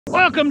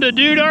Welcome to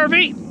Dude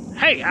RV.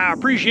 Hey, I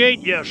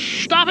appreciate you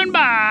stopping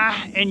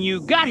by, and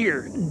you got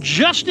here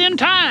just in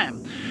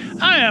time.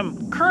 I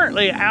am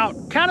currently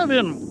out kind of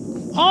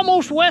in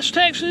almost West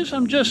Texas.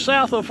 I'm just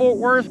south of Fort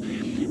Worth,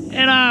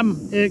 and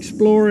I'm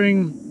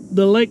exploring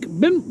the Lake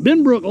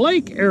Benbrook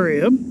Lake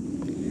area,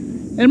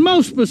 and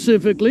most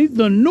specifically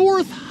the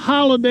North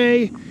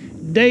Holiday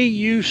Day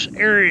Use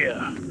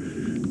area.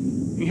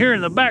 You hear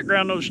in the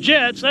background those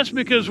jets. That's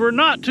because we're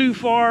not too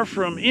far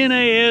from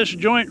NAS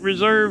Joint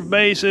Reserve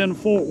Base in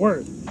Fort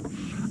Worth.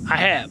 I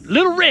have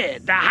Little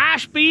Red, the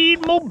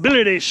high-speed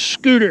mobility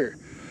scooter.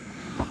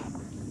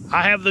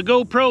 I have the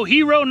GoPro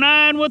Hero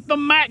 9 with the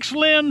Max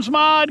Lens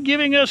mod,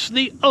 giving us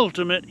the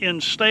ultimate in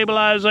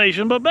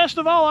stabilization. But best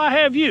of all, I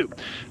have you.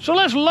 So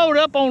let's load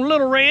up on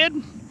Little Red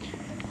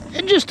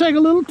and just take a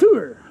little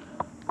tour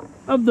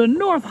of the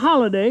North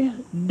Holiday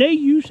Day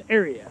Use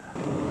area.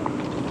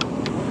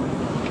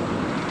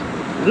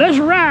 Let's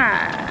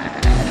ride!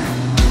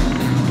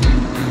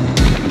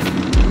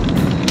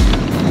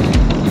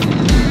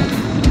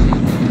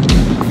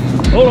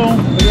 Hold on,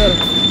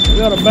 I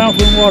got a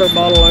bouncing water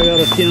bottle I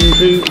gotta tend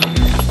to.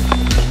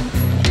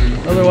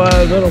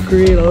 Otherwise, that'll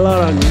create a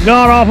lot of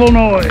god-awful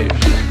noise.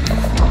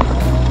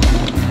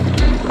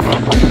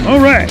 All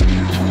right,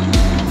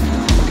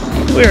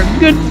 we're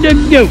good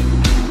to go.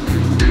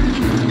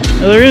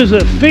 Now, there is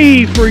a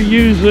fee for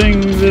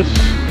using this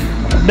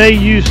day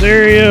use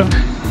area,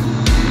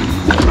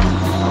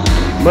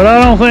 but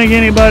I don't think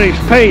anybody's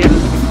paying.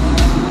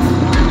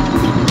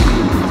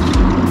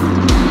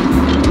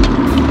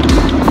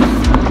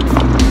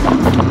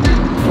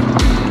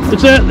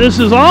 This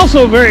is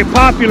also very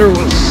popular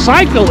with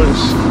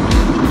cyclists.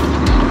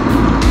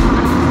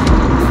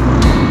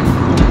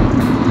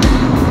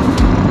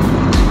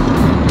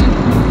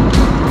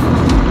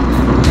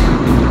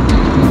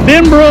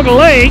 Benbrook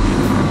Lake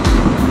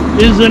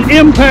is an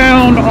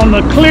impound on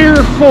the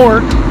Clear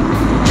Fork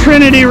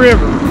Trinity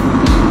River,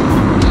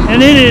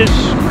 and it is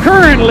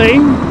currently,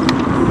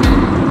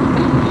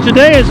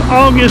 today is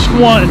August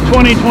 1,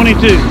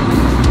 2022,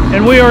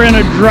 and we are in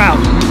a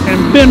drought, and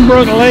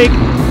Benbrook Lake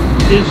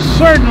is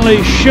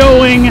certainly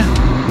showing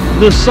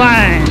the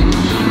signs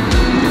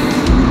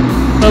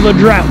of a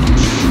drought.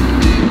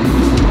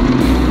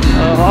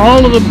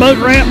 All of the boat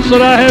ramps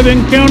that I have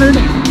encountered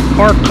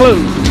are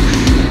closed.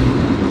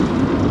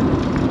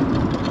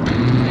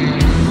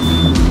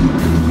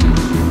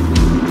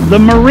 The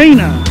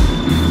marina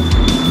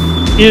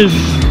is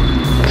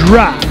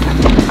dry.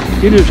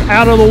 It is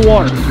out of the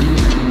water.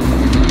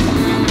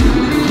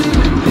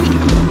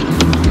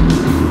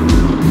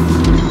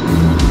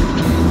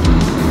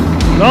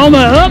 On the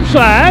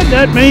upside,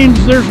 that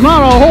means there's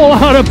not a whole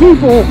lot of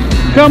people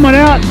coming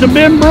out to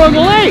Benbrook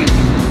Lake.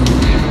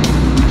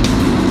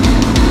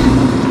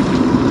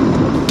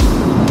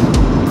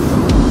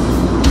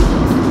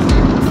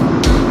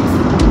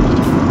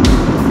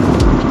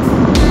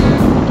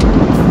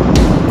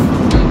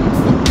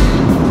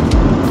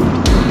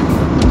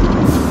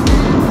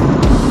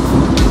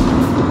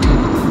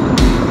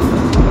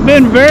 I've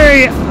been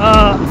very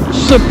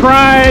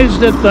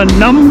surprised at the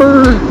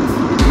number,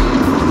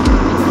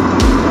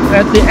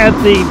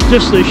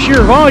 just the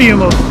sheer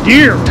volume of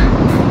deer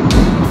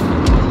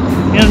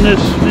in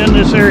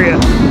this area.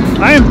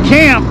 I am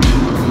camped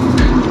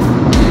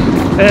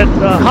at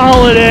the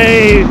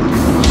Holiday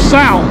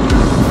South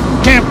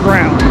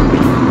campground,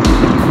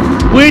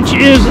 which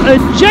is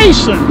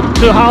adjacent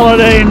to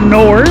Holiday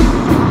North.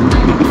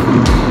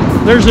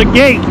 There's a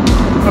gate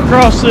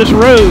across this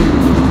road.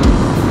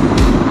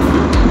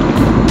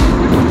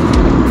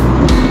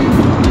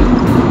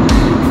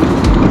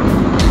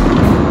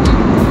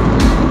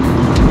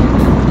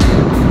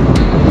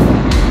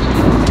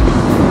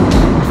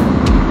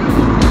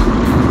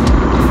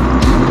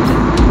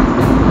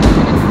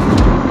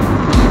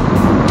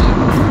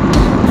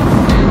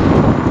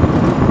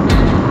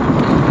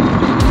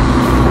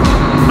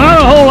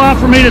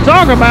 For me to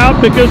talk about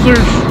because there's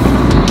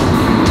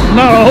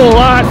not a whole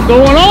lot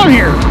going on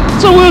here,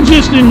 so we'll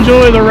just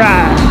enjoy the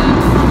ride.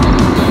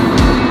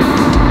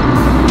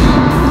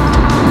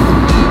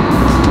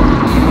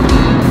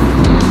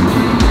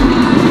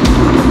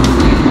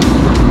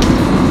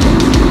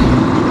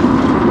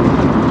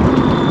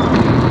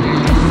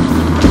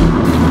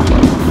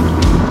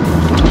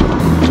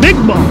 Big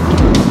bump.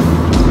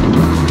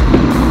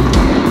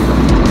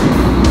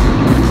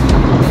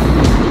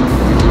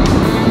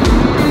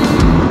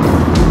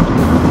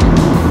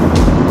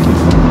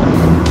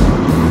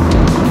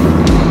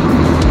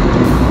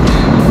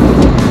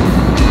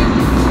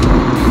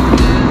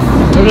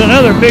 There's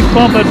another big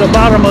bump at the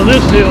bottom of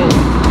this hill.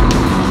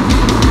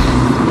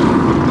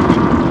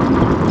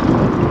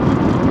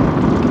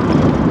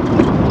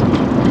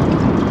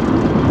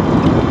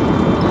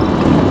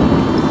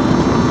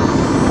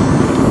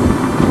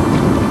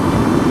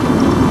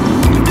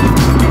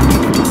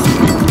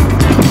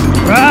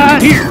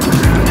 Right here.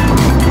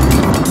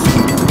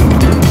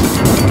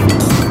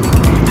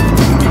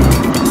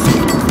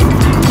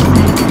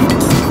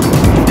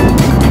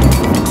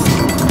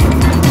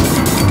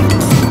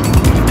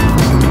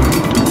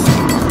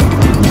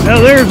 Now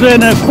there's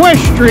an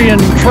equestrian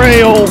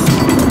trail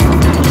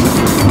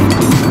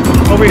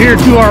over here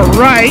to our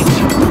right,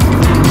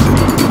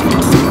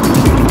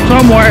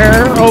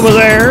 somewhere over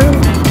there.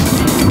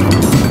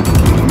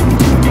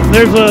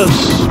 There's a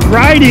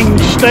riding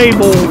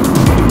stable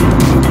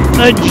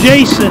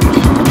adjacent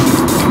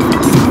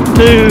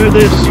to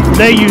this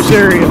day use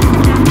area.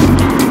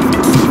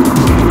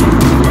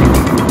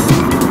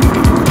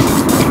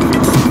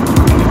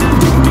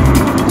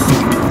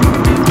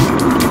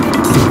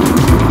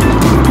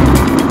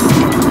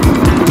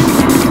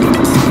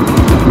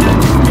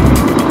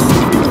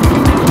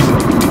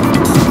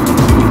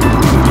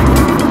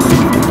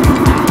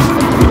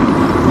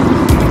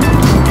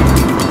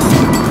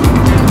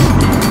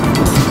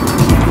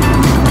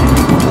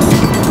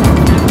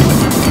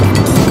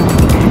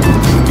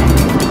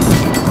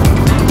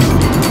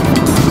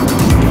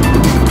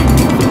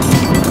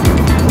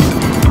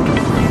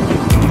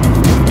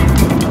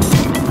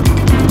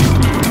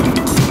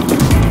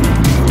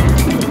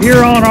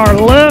 Here on our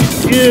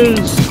left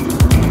is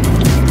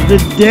the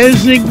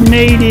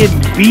designated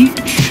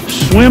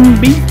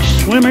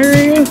swim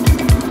area,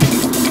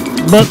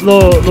 but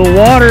the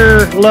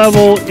water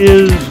level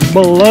is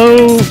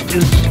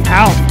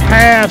out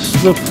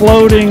past the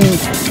floating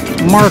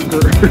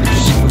markers.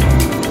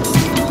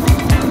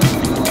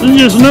 So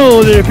just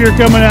know that if you're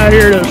coming out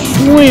here to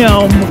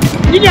swim,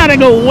 you gotta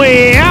go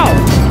way out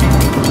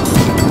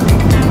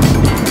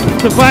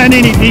to find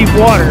any deep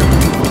water.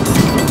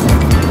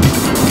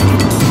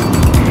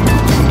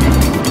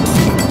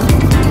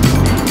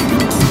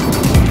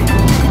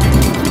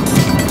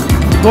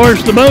 Of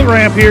course, the boat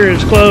ramp here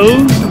is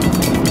closed.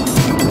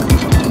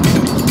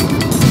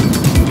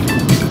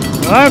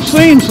 I've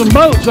seen some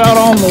boats out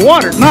on the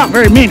water. Not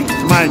very many,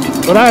 mind you,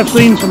 but I've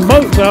seen some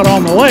boats out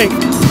on the lake.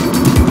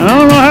 I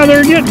don't know how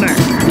they're getting there,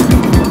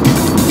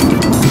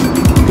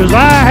 because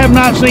I have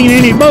not seen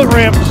any boat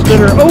ramps that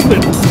are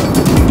open.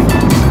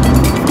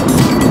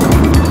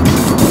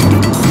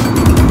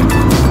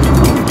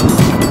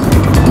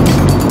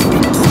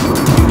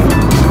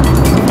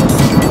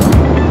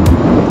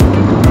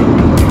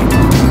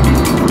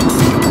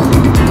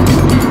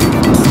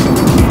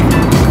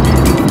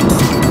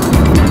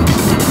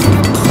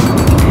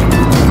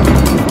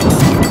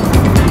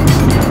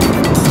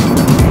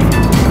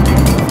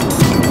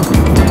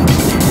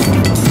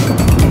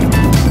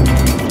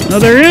 Now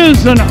there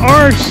is an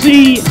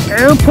RC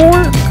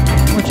airport,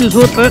 which is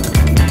what that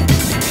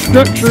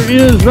structure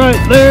is right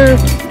there,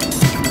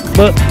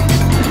 but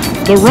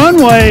the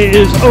runway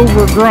is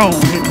overgrown.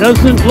 It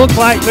doesn't look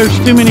like there's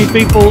too many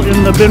people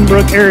in the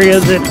Benbrook area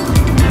that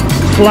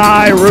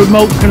fly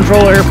remote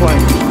control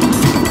airplanes.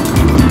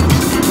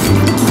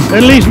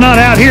 At least not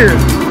out here.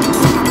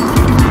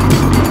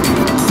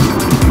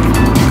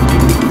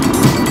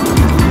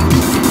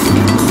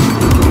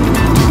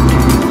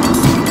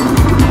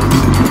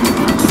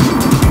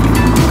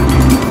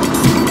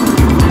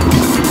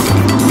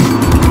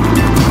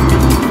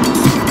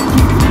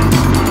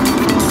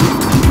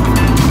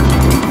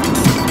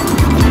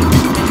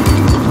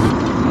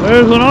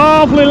 There's an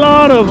awfully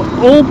lot of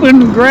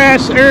open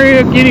grass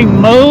area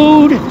getting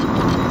mowed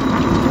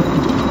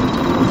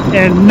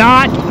and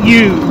not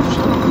used.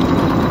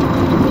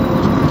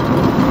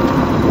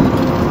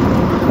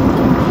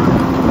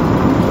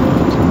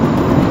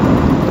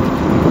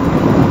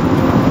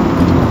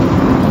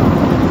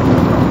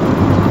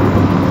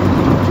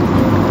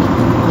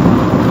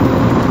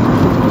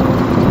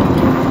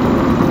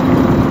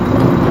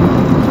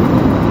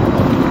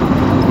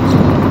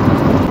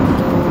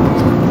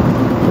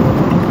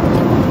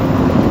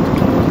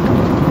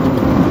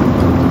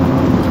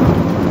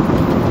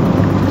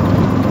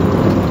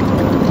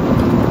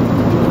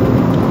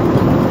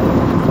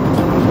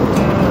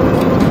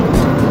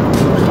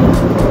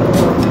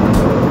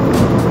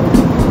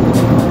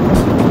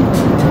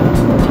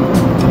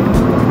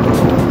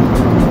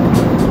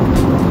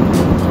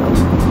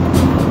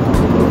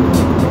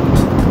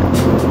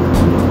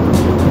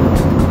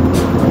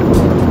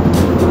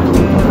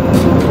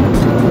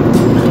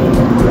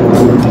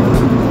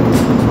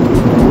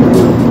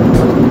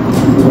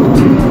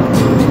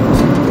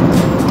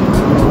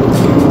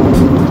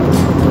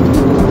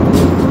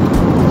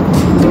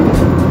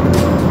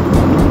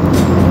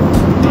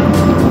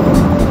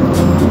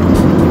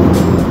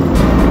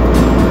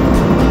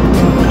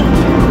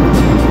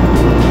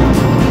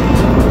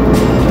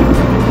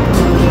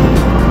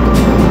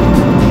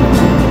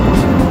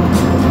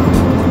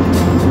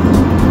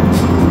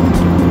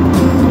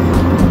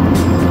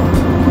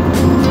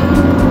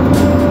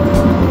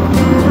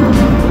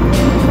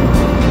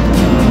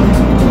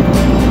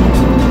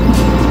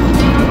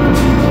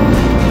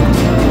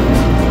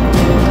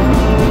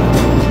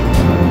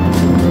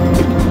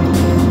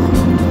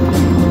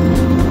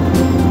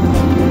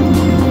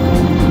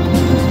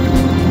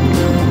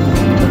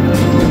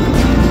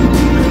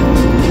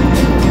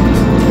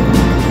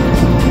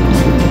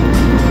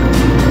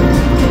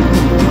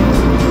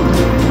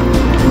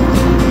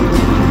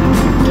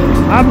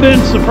 I've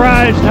been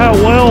surprised how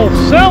well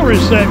cell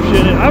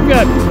reception. I've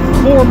got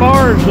 4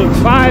 bars of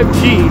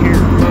 5G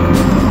here.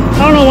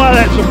 don't know why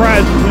that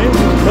surprises me,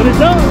 but it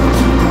does.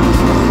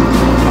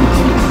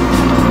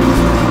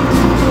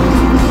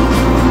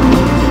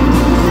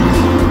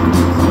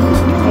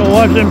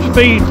 Watch them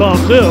speed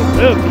bumps.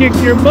 They'll kick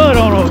your butt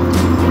on a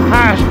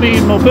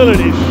high-speed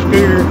mobility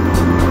scooter.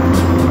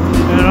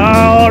 And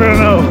I ought to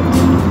know.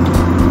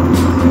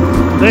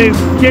 They've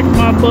kicked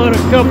my butt a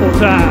couple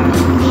times.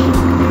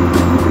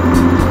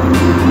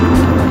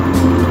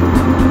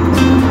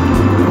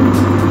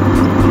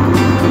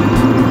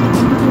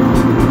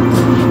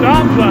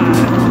 Stop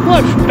sign.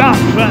 What stop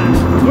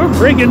sign? We're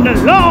breaking the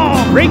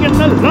law, breaking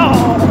the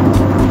law.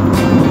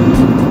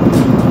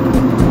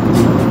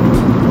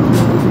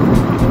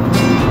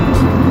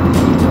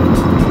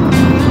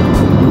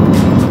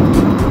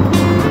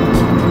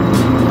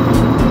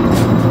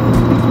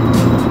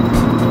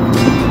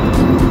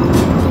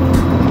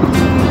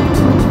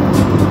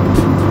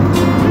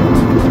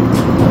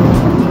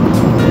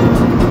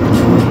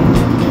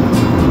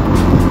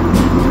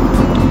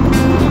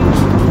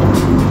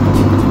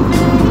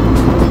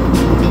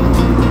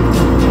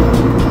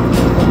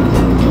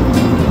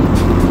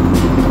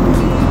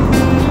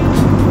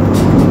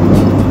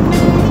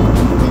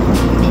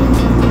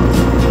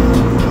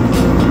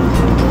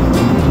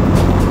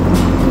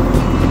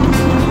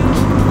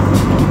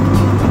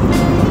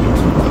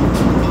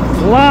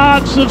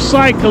 Lots of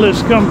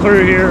cyclists come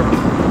through here.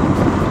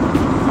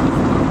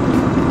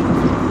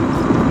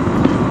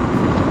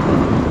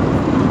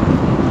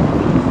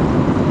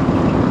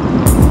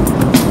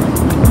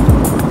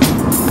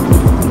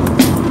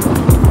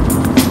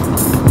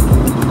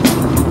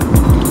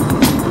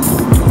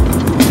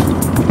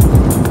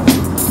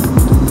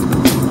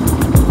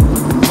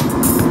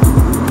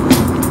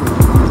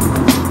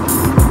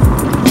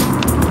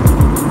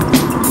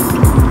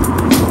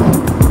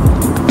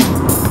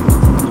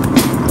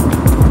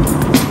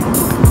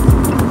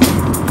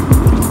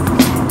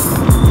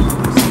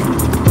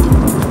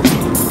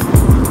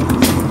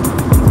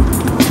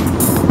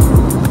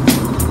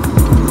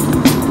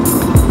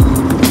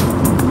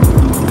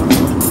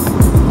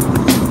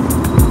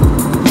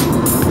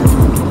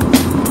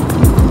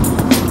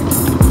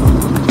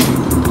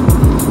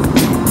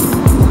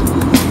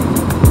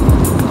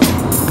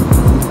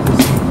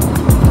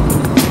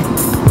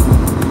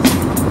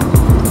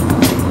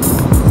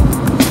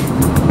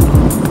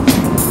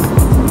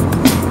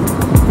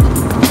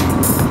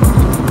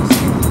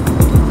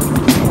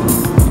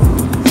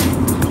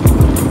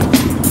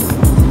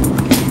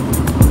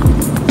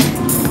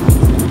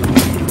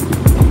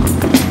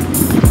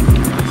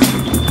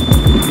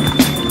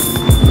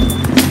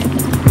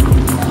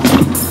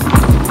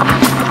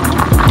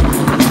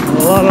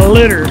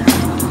 Litter.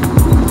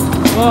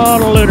 A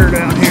lot of litter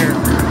down here.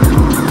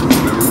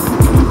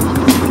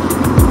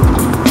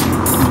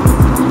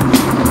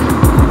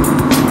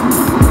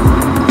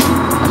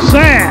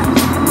 Sad,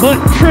 but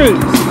true.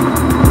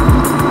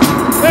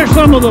 There's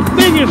some of the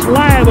biggest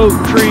live oak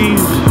trees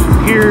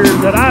here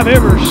that I've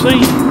ever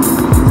seen.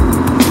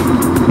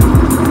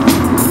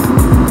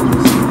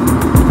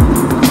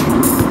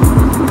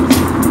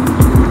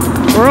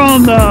 We're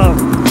on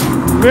the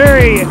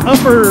very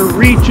upper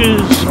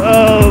reaches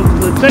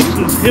of the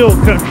Texas hill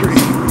country.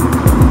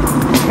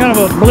 Kind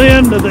of a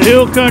blend of the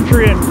hill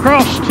country and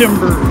cross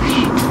timbers.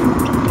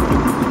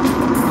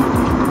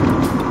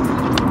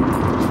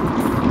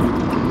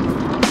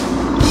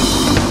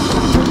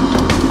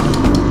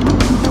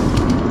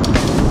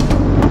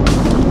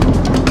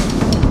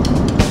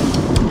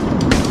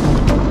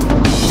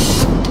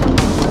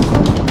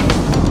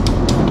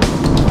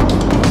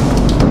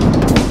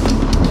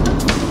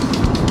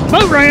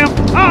 Boat ramp.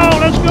 Oh,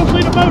 let's go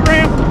see the boat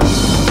ramp.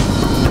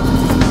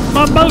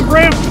 My boat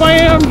ramp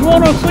fans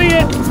want to see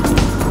it.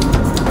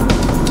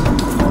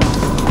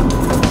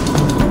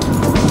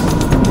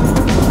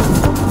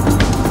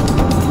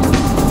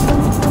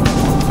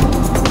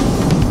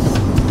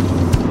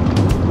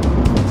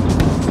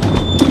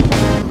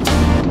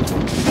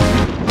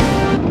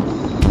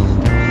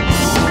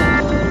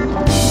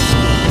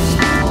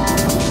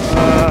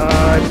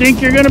 I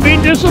think you're going to be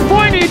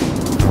disappointed.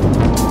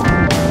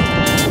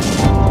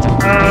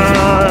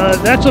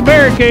 That's a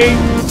barricade.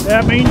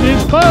 That means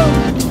it's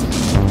closed.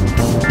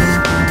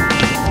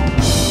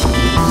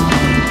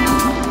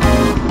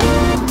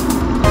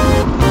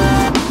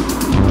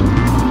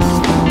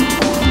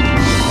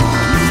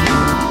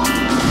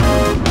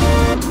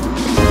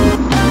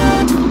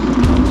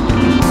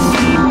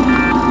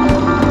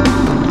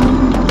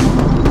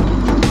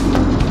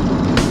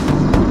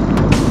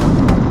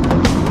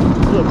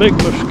 There's a big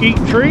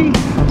mesquite tree.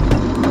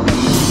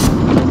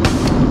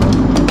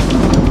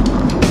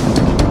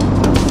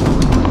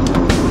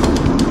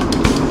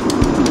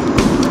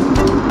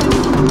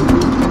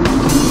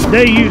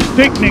 They use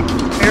picnic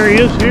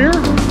areas here.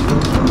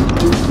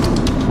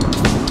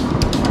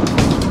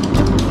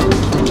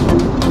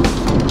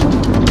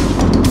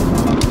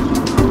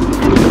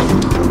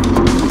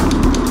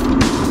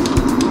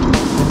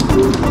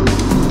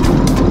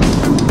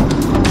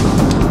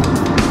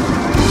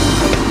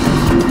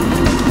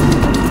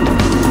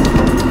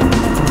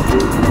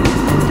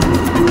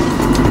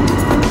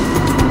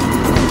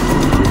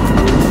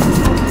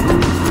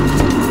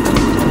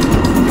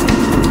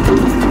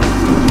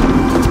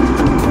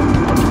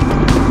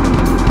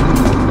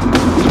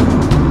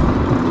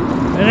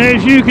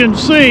 you can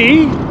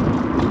see,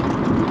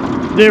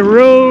 the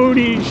road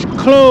is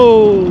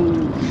closed.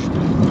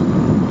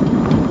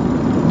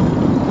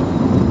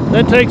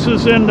 That takes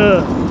us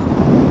into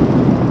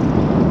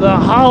the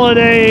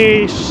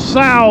Holiday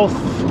South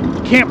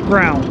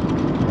campground.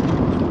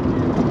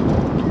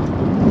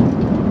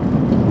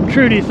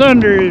 Trudy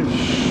Thunder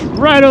is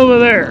right over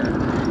there.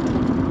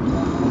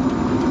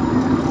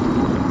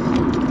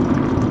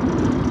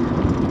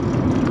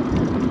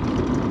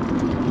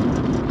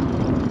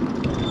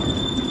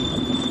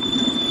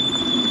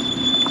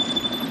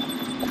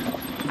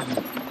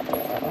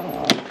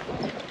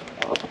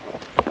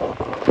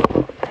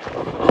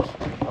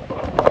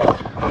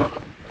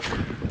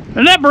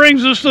 And that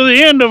brings us to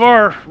the end of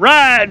our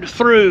ride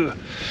through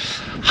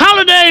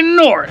Holiday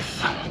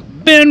North,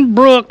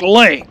 Benbrook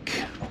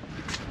Lake.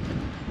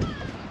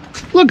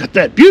 Look at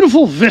that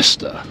beautiful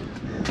vista.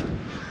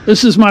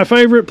 This is my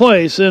favorite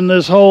place in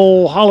this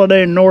whole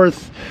Holiday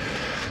North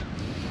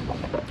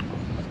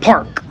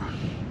park.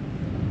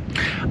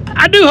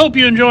 I do hope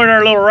you enjoyed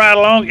our little ride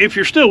along. If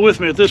you're still with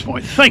me at this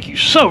point, thank you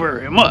so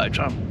very much.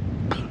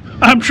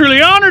 I'm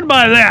truly honored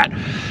by that.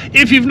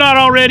 If you've not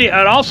already,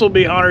 I'd also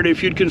be honored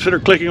if you'd consider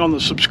clicking on the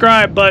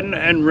subscribe button,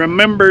 and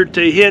remember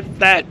to hit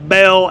that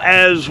bell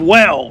as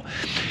well.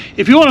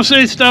 If you want to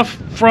see stuff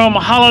from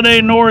Holiday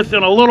North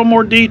in a little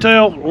more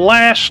detail,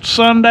 last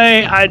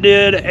Sunday I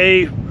did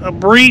a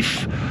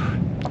brief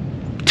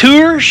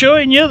tour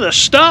showing you the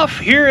stuff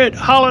here at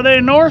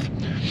Holiday North.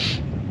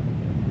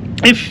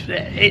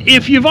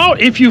 If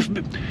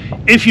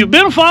you've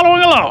been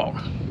following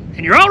along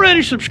and you're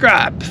already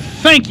subscribed,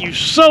 thank you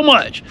so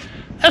much.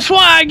 That's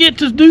why I get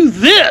to do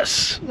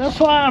this. That's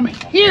why I'm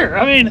here.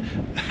 I mean,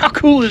 how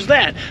cool is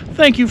that?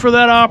 Thank you for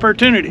that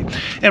opportunity.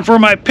 And for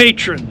my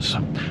patrons,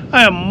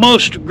 I am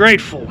most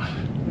grateful.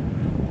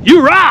 You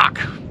rock.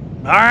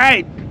 All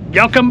right,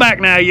 y'all come back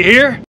now, you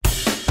hear?